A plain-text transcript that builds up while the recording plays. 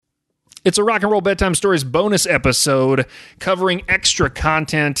It's a Rock and Roll Bedtime Stories bonus episode covering extra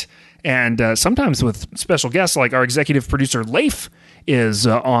content and sometimes with special guests like our executive producer Leif is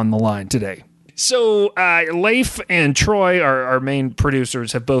on the line today. So Leif and Troy, our main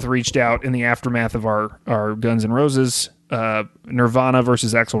producers, have both reached out in the aftermath of our Guns N' Roses Nirvana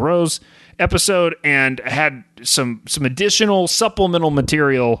versus Axl Rose episode and had some additional supplemental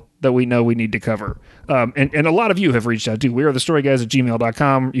material that we know we need to cover. And a lot of you have reached out too. We are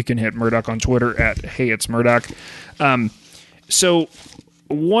thestoryguys@gmail.com. You can hit Murdoch on Twitter at HeyIt'sMurdoch. So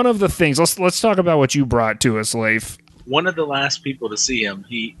one of the things, let's talk about what you brought to us, Leif. One of the last people to see him,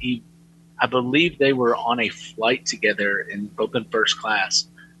 I believe they were on a flight together both in first class,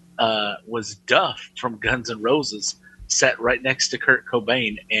 was Duff from Guns N' Roses, sat right next to Kurt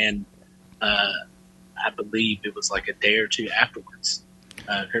Cobain, and I believe it was like a day or two afterwards,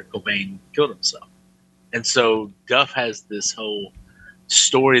 Kurt Cobain killed himself. And so Duff has this whole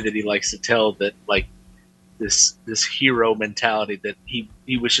story that he likes to tell, that like this hero mentality that he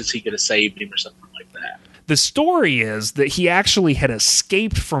wishes he could have saved him or something like that. The story is that he actually had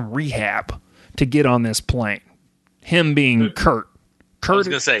escaped from rehab to get on this plane. Him being Kurt. I was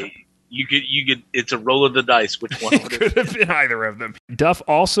going to say, you could. It's a roll of the dice. Which one would it could have been? Either of them. Duff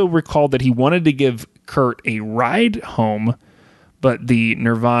also recalled that he wanted to give Kurt a ride home, but the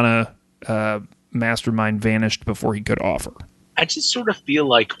Nirvana mastermind vanished before he could offer. I just sort of feel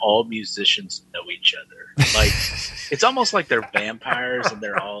like all musicians know each other. Like it's almost like they're vampires, and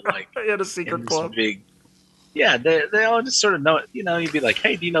they're all like at a secret club. Big, yeah, they all just sort of know it. You know, you'd be like,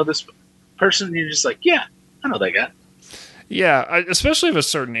 "Hey, do you know this person?" And you're just like, "Yeah, I know that guy." Yeah, especially of a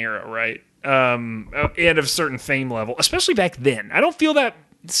certain era, right? And of a certain fame level, especially back then. I don't feel that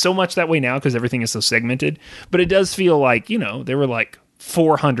so much that way now because everything is so segmented, but it does feel like, there were like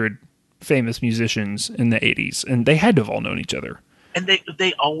 400 famous musicians in the 80s, and they had to have all known each other. And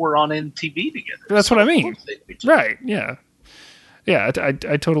they all were on MTV together. That's what I mean. Right, yeah. Yeah, I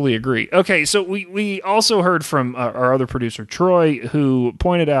totally agree. Okay, so we also heard from our other producer, Troy, who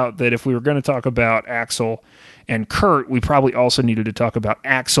pointed out that if we were going to talk about Axl and Kurt, we probably also needed to talk about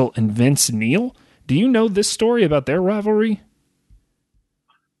Axl and Vince Neil. Do you know this story about their rivalry?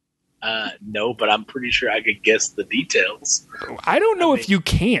 No, but I'm pretty sure I could guess the details. I don't know if you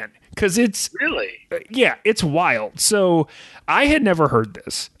can, because it's... Really? Yeah, it's wild. So I had never heard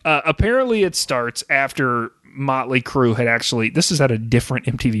this. Apparently it starts after Motley Crue had actually... This is at a different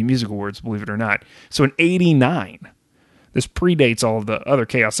MTV Music Awards, believe it or not. So in 89... This predates all of the other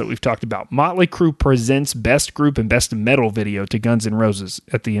chaos that we've talked about. Motley Crue presents Best Group and Best Metal Video to Guns N' Roses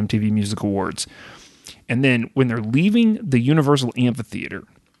at the MTV Music Awards. And then when they're leaving the Universal Amphitheater,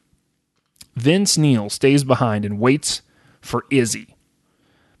 Vince Neil stays behind and waits for Izzy.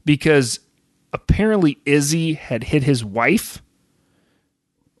 Because apparently Izzy had hit his wife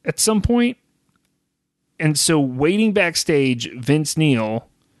at some point. And so waiting backstage, Vince Neil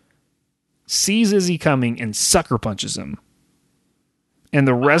sees Izzy coming and sucker punches him. And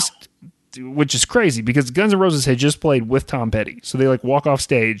the rest, which is crazy because Guns N' Roses had just played with Tom Petty. So they walk off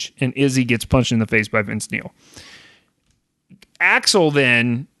stage and Izzy gets punched in the face by Vince Neil. Axl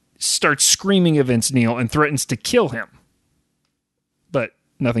then starts screaming at Vince Neil and threatens to kill him. But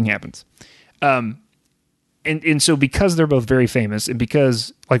nothing happens. And so because they're both very famous and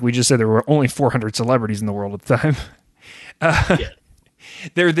because, like we just said, there were only 400 celebrities in the world at the time, yeah.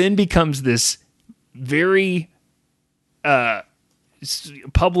 There then becomes this very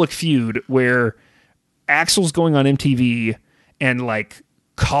public feud where Axl's going on MTV and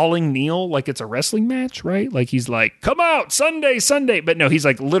calling Neil like it's a wrestling match, right? Like he's like, "Come out Sunday," but no, he's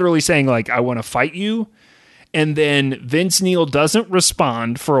literally saying "I want to fight you." And then Vince Neil doesn't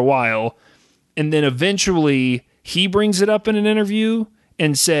respond for a while, and then eventually he brings it up in an interview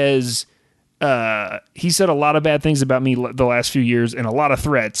and says, he said a lot of bad things about me the last few years and a lot of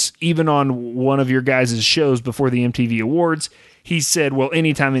threats, even on one of your guys' shows before the MTV Awards. He said, well,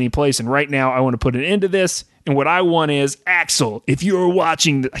 anytime, any place, and right now I want to put an end to this, and what I want is, Axl, if you're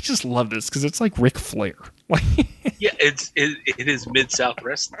watching... I just love this, because it's like Ric Flair. Yeah, it is Mid-South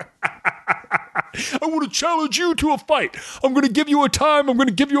Wrestling. I want to challenge you to a fight. I'm going to give you a time. I'm going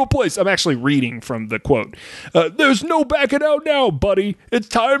to give you a place. I'm actually reading from the quote. There's no backing out now, buddy. It's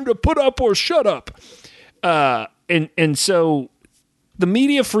time to put up or shut up. And so the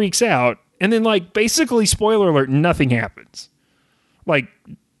media freaks out, and then basically, spoiler alert, nothing happens.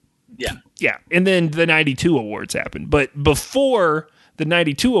 Yeah. And then the 92 awards happen. But before the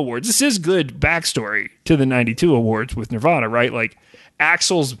 92 awards, this is good backstory to the 92 awards with Nirvana, right?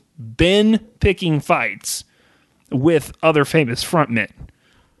 Axl's been picking fights with other famous frontmen,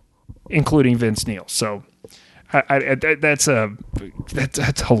 including Vince Neil. So That's a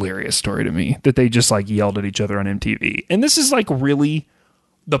hilarious story to me that they just like yelled at each other on MTV. And this is like really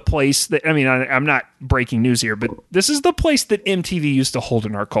the place that, I mean, I'm not breaking news here, but this is the place that MTV used to hold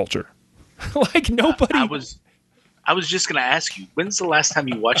in our culture. Like nobody. I was just going to ask you, when's the last time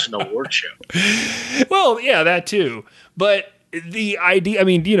you watched an award show? Well, yeah, that too. But the idea, I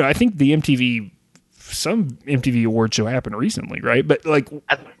mean, you know, I think some MTV award show happened recently, right? But like,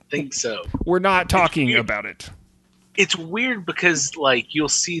 I think so. We're not talking about it. It's weird because like you'll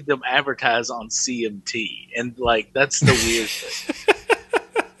see them advertise on CMT, and like that's the weird thing.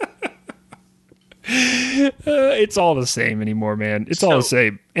 It's all the same anymore, man. It's all the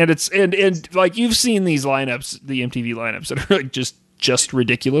same, and it's and like you've seen these lineups, the MTV lineups that are like just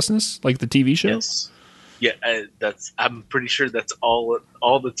ridiculousness, like the TV show. Yes. Yeah, I'm pretty sure that's all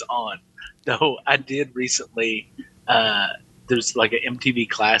that's on. Though I did recently. There's like an MTV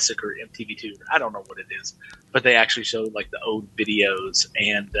Classic or MTV2. I don't know what it is, but they actually showed like the old videos,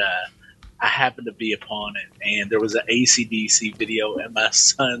 and I happened to be upon it, and there was an AC/DC video, and my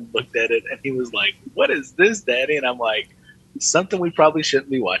son looked at it, and he was like, "What is this, Daddy?" And I'm like, "Something we probably shouldn't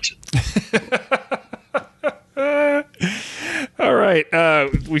be watching." All right,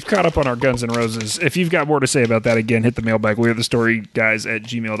 we've caught up on our Guns N' Roses. If you've got more to say about that, again, hit the mailbag. We're the story guys at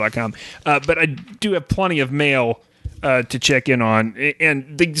gmail.com. But I do have plenty of mail to check in on,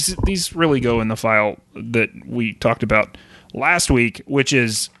 and these really go in the file that we talked about last week, which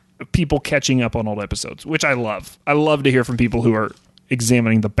is people catching up on old episodes, which I love. I love to hear from people who are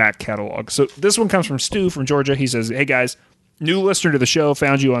examining the back catalog. So this one comes from Stu from Georgia. He says, "Hey guys, new listener to the show,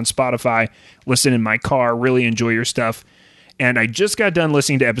 found you on Spotify, listen in my car, really enjoy your stuff. And I just got done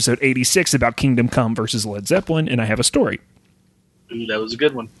listening to episode 86 about Kingdom Come versus Led Zeppelin, and I have a story." Ooh, that was a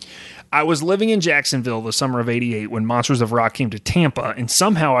good one. "I was living in Jacksonville the summer of '88 when Monsters of Rock came to Tampa, and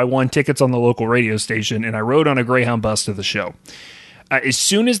somehow I won tickets on the local radio station, and I rode on a Greyhound bus to the show. As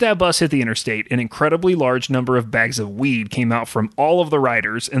soon as that bus hit the interstate, an incredibly large number of bags of weed came out from all of the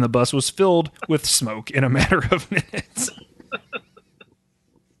riders, and the bus was filled with smoke in a matter of minutes.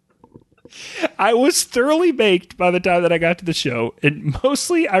 I was thoroughly baked by the time that I got to the show, and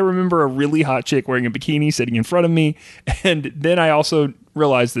mostly I remember a really hot chick wearing a bikini sitting in front of me, and then I also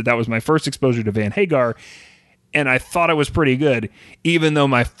realized that was my first exposure to Van Hagar, and I thought it was pretty good, even though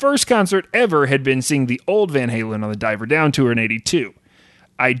my first concert ever had been seeing the old Van Halen on the Diver Down tour in '82.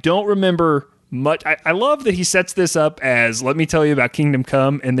 I don't remember much. I love that he sets this up as, let me tell you about Kingdom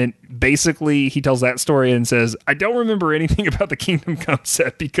Come, and then basically he tells that story and says, I don't remember anything about the Kingdom Come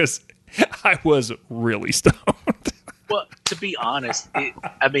set because I was really stoned. Well, to be honest,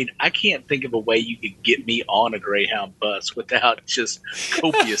 I can't think of a way you could get me on a Greyhound bus without just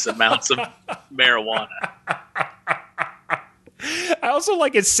copious amounts of marijuana. I also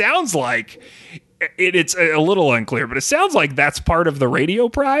it sounds like it's a little unclear, but it sounds like that's part of the radio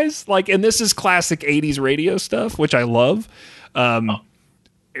prize. And this is classic 80s radio stuff, which I love. Didn't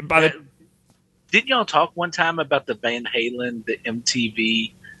y'all talk one time about the Van Halen, the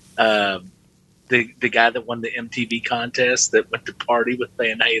MTV, the guy that won the MTV contest that went to party with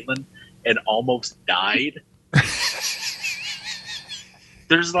Van Halen and almost died?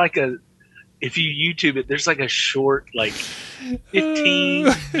 There's if you YouTube it, there's a short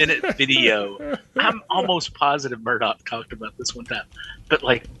 15-minute video. I'm almost positive Murdoch talked about this one time. But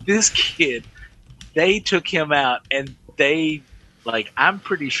this kid, they took him out and they I'm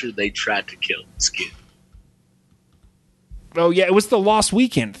pretty sure they tried to kill this kid. Oh yeah, it was the Lost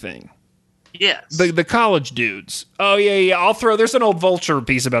Weekend thing. Yes. The college dudes. Oh yeah. There's an old Vulture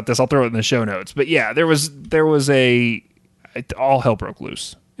piece about this. I'll throw it in the show notes. But yeah, there was all hell broke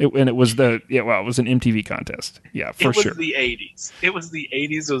loose. It was it was an MTV contest. Yeah, for sure. It was the 80s. It was the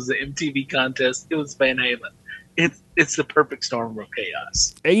 80s. It was the MTV contest. It was Van Halen. It's the perfect storm of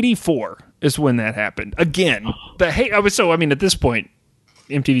chaos. 84 is when that happened. Again, at this point,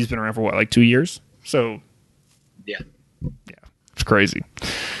 MTV's been around for 2 years? So yeah, it's crazy.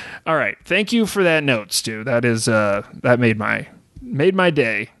 All right, thank you for that note, Stu. That is that made my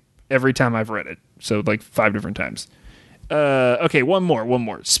day every time I've read it. So 5 different times. Okay, one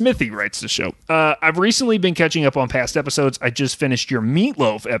more. Smithy writes the show. I've recently been catching up on past episodes. I just finished your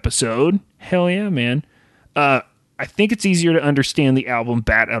Meatloaf episode. Hell yeah, man. I think it's easier to understand the album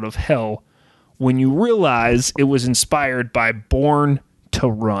Bat Out of Hell when you realize it was inspired by Born to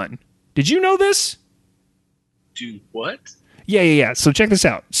Run. Did you know this? Do what? Yeah. So check this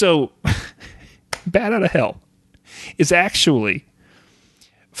out. So Bat Out of Hell is actually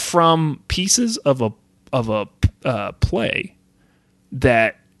from pieces of a play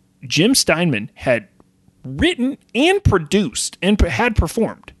that Jim Steinman had written and produced and had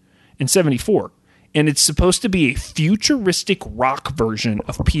performed in '74. and it's supposed to be a futuristic rock version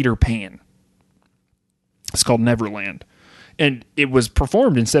of Peter Pan. It's called Neverland, and it was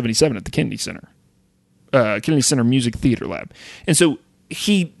performed in '77 at the Kennedy Center Music Theater Lab. And so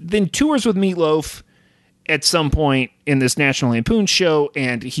he then tours with Meatloaf at some point in this National Lampoon show,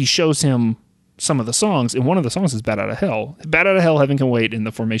 and he shows him some of the songs, and one of the songs is Bat Out of Hell. Bat Out of Hell, Heaven Can Wait, in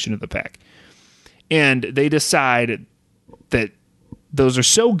the Formation of the Pack. And they decide that those are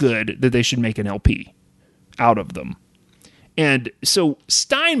so good that they should make an LP out of them. And so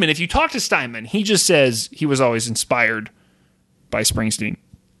Steinman, if you talk to Steinman, he just says he was always inspired by Springsteen.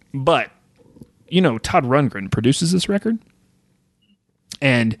 But, Todd Rundgren produces this record.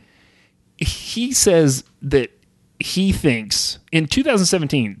 And he says that he thinks, in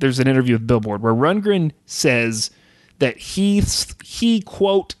 2017, there's an interview with Billboard where Rundgren says that he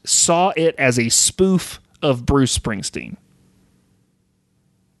quote, saw it as a spoof of Bruce Springsteen.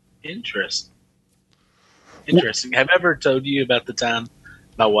 Interesting. Have I ever told you about the time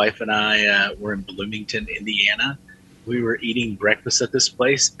my wife and I were in Bloomington, Indiana? We were eating breakfast at this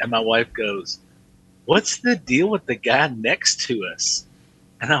place, and my wife goes, "What's the deal with the guy next to us?"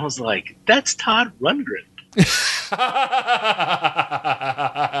 And I was like, "That's Todd Rundgren."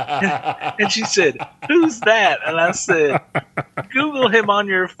 And she said, "Who's that?" And I said, "Google him on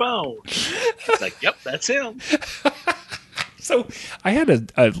your phone." She's like, "Yep, that's him." So I had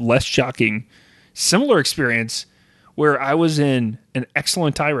a less shocking, similar experience where I was in an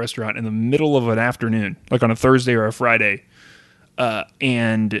excellent Thai restaurant in the middle of an afternoon, like on a Thursday or a Friday,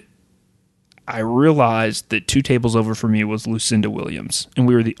 and I realized that 2 tables over from me was Lucinda Williams, and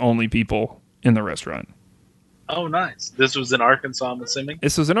we were the only people in the restaurant. Oh, nice. This was in Arkansas, I'm assuming?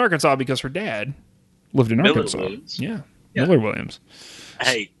 This was in Arkansas because her dad lived in Arkansas. Williams. Yeah, Miller Williams.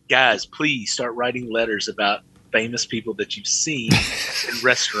 Hey, guys, please start writing letters about famous people that you've seen in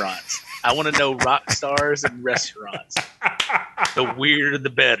restaurants. I want to know rock stars in restaurants. The weirder, the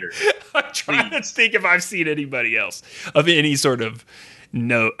better. I'm trying to think if I've seen anybody else of any sort of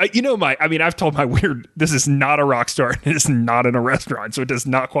note. I've told my weird, this is not a rock star. It is not in a restaurant, so it does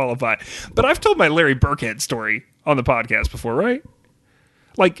not qualify. But I've told my Larry Burkhead story on the podcast before, right?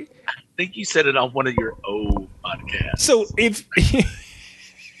 Like, I think you said it on one of your old podcasts. So if...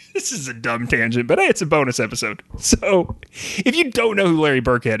 This is a dumb tangent, but hey, it's a bonus episode. So, if you don't know who Larry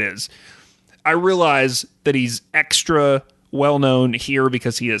Burkhead is, I realize that he's extra well-known here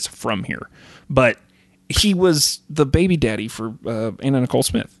because he is from here. But he was the baby daddy for Anna Nicole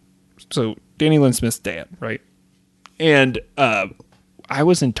Smith. So, Danny Lynn Smith's dad, right? And I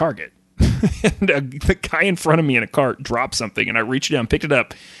was in Target. And the guy in front of me in a cart dropped something, and I reached down, picked it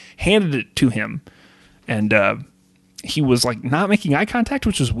up, handed it to him, and... he was like not making eye contact,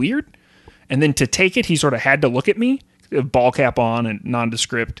 which was weird. And then to take it, he sort of had to look at me, ball cap on and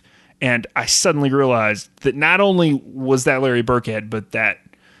nondescript. And I suddenly realized that not only was that Larry Burkhead, but that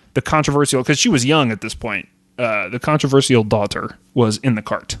the controversial, because she was young at this point, the controversial daughter was in the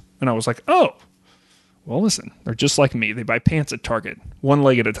cart. And I was like, oh, well, listen, they're just like me. They buy pants at Target, one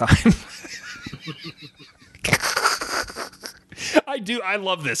leg at a time. I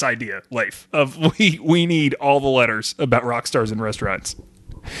love this idea, Leif, of we need all the letters about rock stars in restaurants.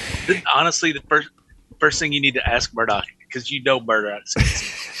 Honestly, the first thing you need to ask Murdoch, because Murdoch's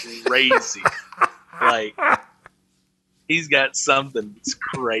crazy. Like, he's got something that's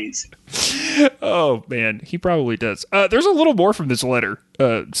crazy. Oh, man, he probably does. There's a little more from this letter.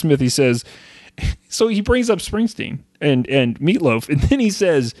 Smithy says, so he brings up Springsteen and Meatloaf, and then he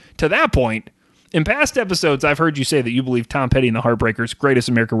says, to that point, in past episodes, I've heard you say that you believe Tom Petty and the Heartbreakers, greatest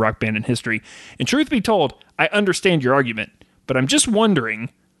American rock band in history. And truth be told, I understand your argument, but I'm just wondering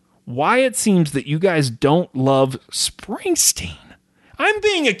why it seems that you guys don't love Springsteen. I'm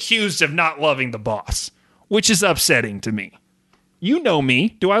being accused of not loving the boss, which is upsetting to me. You know me.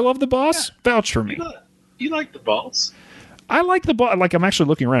 Do I love the boss? Yeah. Vouch for me. You like the boss. I like the boss. Like, I'm actually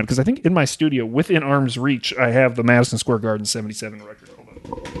looking around because I think in my studio, within arm's reach, I have the Madison Square Garden 77 record.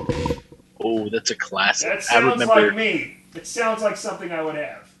 Hold on. Oh, that's a classic. That sounds like me. It sounds like something I would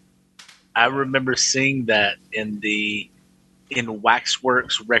have. I remember seeing that in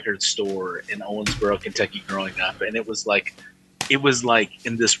Waxworks record store in Owensboro, Kentucky growing up, and it was like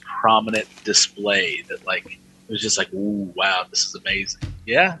in this prominent display that like it was just like, ooh, wow, this is amazing.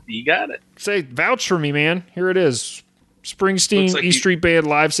 Yeah, you got it. Say, vouch for me, man. Here it is. Springsteen, like E Street Band,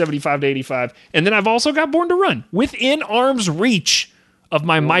 live 75 to 85. And then I've also got Born to Run within arm's reach of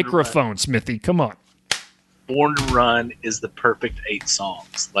my microphone, Smithy. Come on. Born to Run is the perfect 8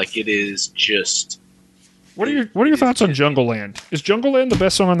 songs. Like, it is just... What are your thoughts on Jungle Land? Is Jungle Land the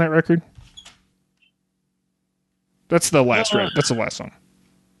best song on that record? That's the last record. That's the last song.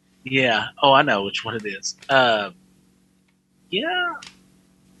 Yeah. Oh, I know which one it is. Yeah.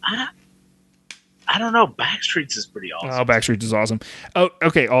 I I don't know. Backstreets is pretty Oh, awesome. Backstreets is awesome. Oh,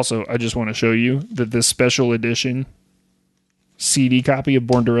 okay. Also, I just want to show you that this special edition CD copy of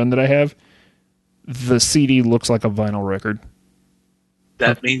Born to Run that I have, the CD looks like a vinyl record.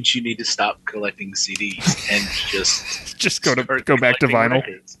 That means you need to stop collecting CDs and Just go start back to collecting vinyl.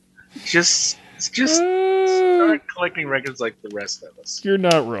 records. Just start collecting records like the rest of us. You're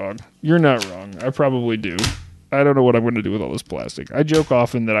not wrong. You're not wrong. I probably do. I don't know what I'm going to do with all this plastic. I joke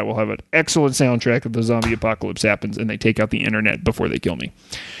often that I will have an excellent soundtrack if the zombie apocalypse happens and they take out the internet before they kill me.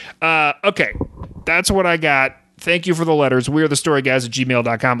 Okay. That's what I got. Thank you for the letters. We are the story guys at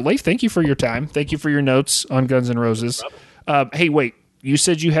gmail.com. Leif, thank you for your time. Thank you for your notes on Guns N' Roses. Hey, wait. You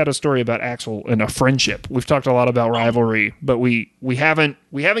said you had a story about Axl and a friendship. We've talked a lot about rivalry, but we haven't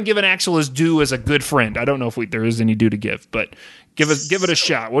given Axl his due as a good friend. I don't know if there is any due to give, but give it a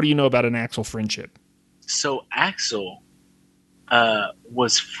shot. What do you know about an Axl friendship? So Axl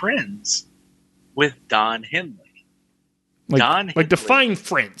was friends with Don Henley. Like define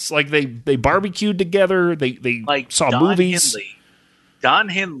friends. Like they barbecued together. They saw Don movies. Don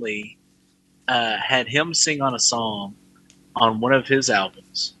Henley had him sing on a song on one of his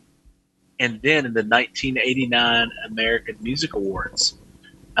albums, and then in the 1989 American Music Awards,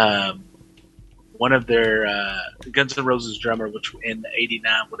 one of their Guns N' Roses drummer, which in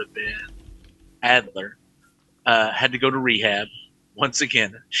 '89 would have been Adler, had to go to rehab once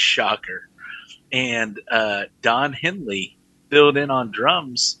again. Shocker. And Don Henley filled in on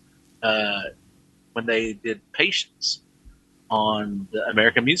drums when they did Patience on the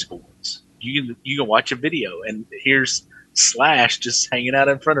American Music Awards. You can watch a video, and here's Slash just hanging out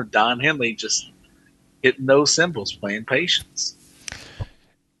in front of Don Henley, just hitting those cymbals, playing Patience.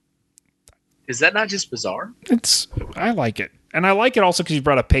 Is that not just bizarre? I like it. And I like it also because you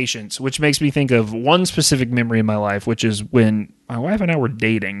brought up Patience, which makes me think of one specific memory in my life, which is when my wife and I were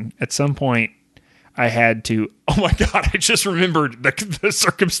dating. At some point, I had to... Oh, my God. I just remembered the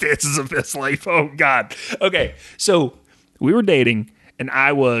circumstances of this life. Oh, God. Okay. So we were dating, and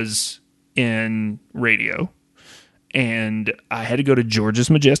I was in radio, and I had to go to George's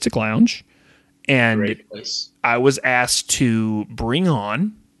Majestic Lounge, and I was asked to bring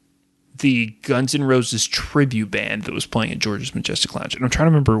on the Guns N' Roses tribute band that was playing at George's Majestic Lounge. And I'm trying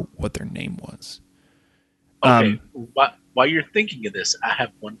to remember what their name was. Okay. While you're thinking of this, I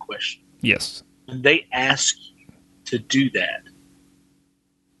have one question. Yes. When they ask you to do that,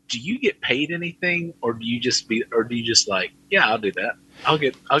 do you get paid anything, or do you just like, yeah, I'll do that. I'll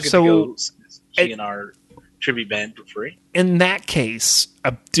get to go see our tribute band for free? In that case,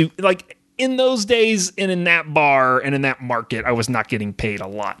 in those days and in that bar and in that market, I was not getting paid a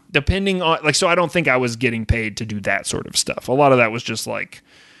lot. Depending on, so I don't think I was getting paid to do that sort of stuff. A lot of that was just like,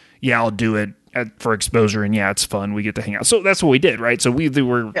 yeah, I'll do it for exposure, and yeah, it's fun. We get to hang out. So that's what we did, right? So we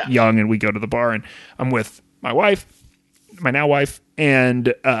were young, and we go to the bar, and I'm with my wife, my now wife,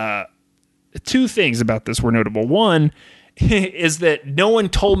 and two things about this were notable. One is that no one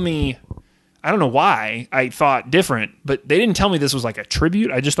told me, I don't know why I thought different, but they didn't tell me this was like a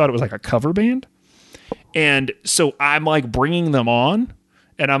tribute. I just thought it was like a cover band. And so I'm like bringing them on,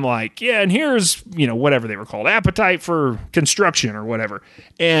 and I'm like, yeah, and here's, whatever they were called, Appetite for Construction or whatever.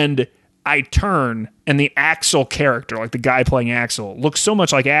 And I turn, and the Axl character, like the guy playing Axl, looks so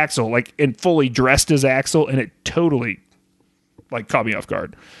much like Axl, like, and fully dressed as Axl, and it totally like caught me off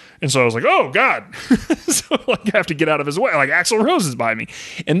guard. And so I was like, oh, God. So like, I have to get out of his way. Like, Axl Rose is by me.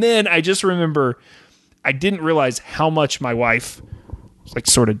 And then I just remember I didn't realize how much my wife like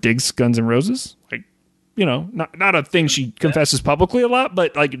sort of digs Guns N' Roses. Like, not a thing she confesses publicly a lot,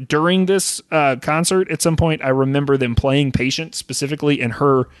 but like during this concert at some point, I remember them playing Patient specifically and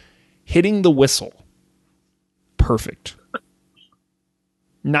her hitting the whistle. Perfect.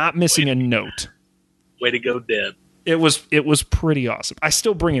 Not missing a note. Way to go, Deb. It was pretty awesome. I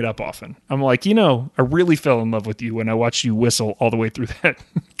still bring it up often. I'm like, I really fell in love with you when I watched you whistle all the way through that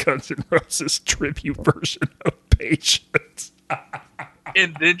Guns N' Roses tribute version of Patience.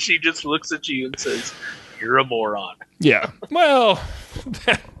 And then she just looks at you and says, "You're a moron." Yeah. Well,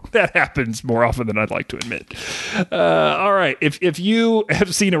 that happens more often than I'd like to admit. All right. If you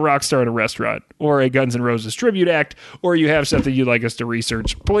have seen a rock star at a restaurant or a Guns N' Roses tribute act, or you have something you'd like us to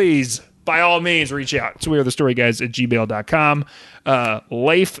research, please, by all means, reach out. So we are the story guys at gmail.com.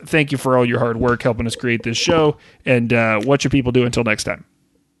 Leif, thank you for all your hard work helping us create this show. And what should people do until next time?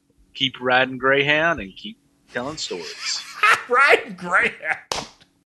 Keep riding Greyhound and keep telling stories. Riding Greyhound.